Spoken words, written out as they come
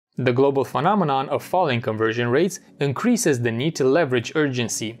The global phenomenon of falling conversion rates increases the need to leverage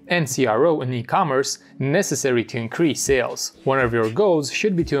urgency and CRO in e-commerce necessary to increase sales. One of your goals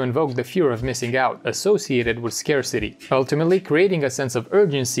should be to invoke the fear of missing out associated with scarcity, ultimately creating a sense of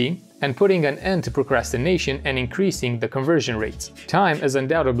urgency and putting an end to procrastination and increasing the conversion rates. Time is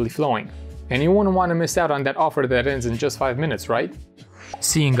undoubtedly flowing, and you wouldn't want to miss out on that offer that ends in just 5 minutes, right?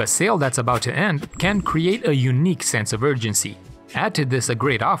 Seeing a sale that's about to end can create a unique sense of urgency. Add to this a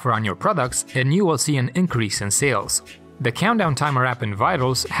great offer on your products and you will see an increase in sales. The Countdown Timer app in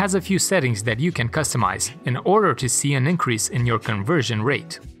Vitals has a few settings that you can customize in order to see an increase in your conversion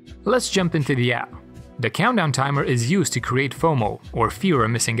rate. Let's jump into the app. The Countdown Timer is used to create FOMO, or fear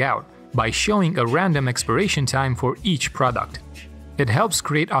of missing out, by showing a random expiration time for each product. It helps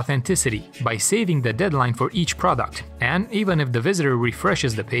create authenticity by saving the deadline for each product, and even if the visitor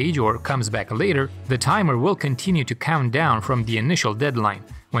refreshes the page or comes back later, the timer will continue to count down from the initial deadline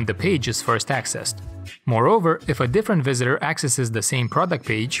when the page is first accessed. Moreover, if a different visitor accesses the same product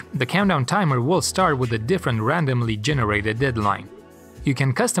page, the countdown timer will start with a different randomly generated deadline. You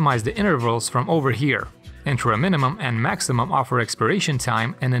can customize the intervals from over here, enter a minimum and maximum offer expiration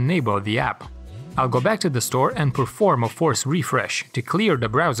time, and enable the app. I'll go back to the store and perform a force refresh to clear the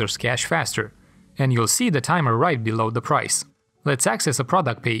browser's cache faster, and you'll see the timer right below the price. Let's access a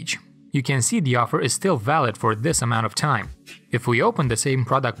product page. You can see the offer is still valid for this amount of time. If we open the same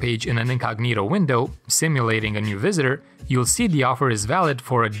product page in an incognito window, simulating a new visitor, you'll see the offer is valid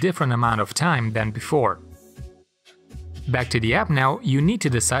for a different amount of time than before. Back to the app now, you need to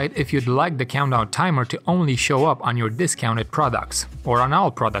decide if you'd like the countdown timer to only show up on your discounted products, or on all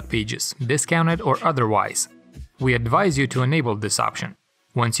product pages, discounted or otherwise. We advise you to enable this option.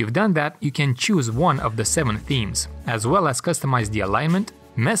 Once you've done that, you can choose one of the 7 themes, as well as customize the alignment,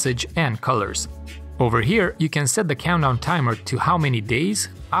 message, and colors. Over here, you can set the countdown timer to how many days,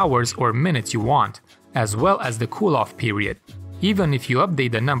 hours, or minutes you want, as well as the cool-off period. Even if you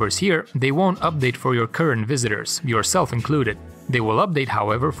update the numbers here, they won't update for your current visitors, yourself included. They will update,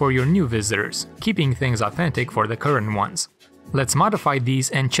 however, for your new visitors, keeping things authentic for the current ones. Let's modify these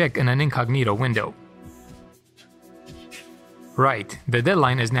and check in an incognito window. Right, the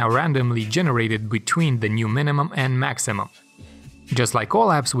deadline is now randomly generated between the new minimum and maximum. Just like all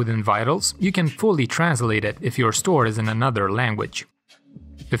apps within Vitals, you can fully translate it if your store is in another language.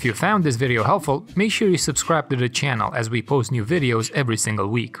 If you found this video helpful, make sure you subscribe to the channel as we post new videos every single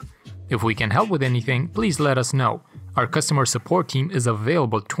week. If we can help with anything, please let us know. Our customer support team is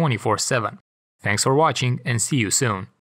available 24/7. Thanks for watching and see you soon.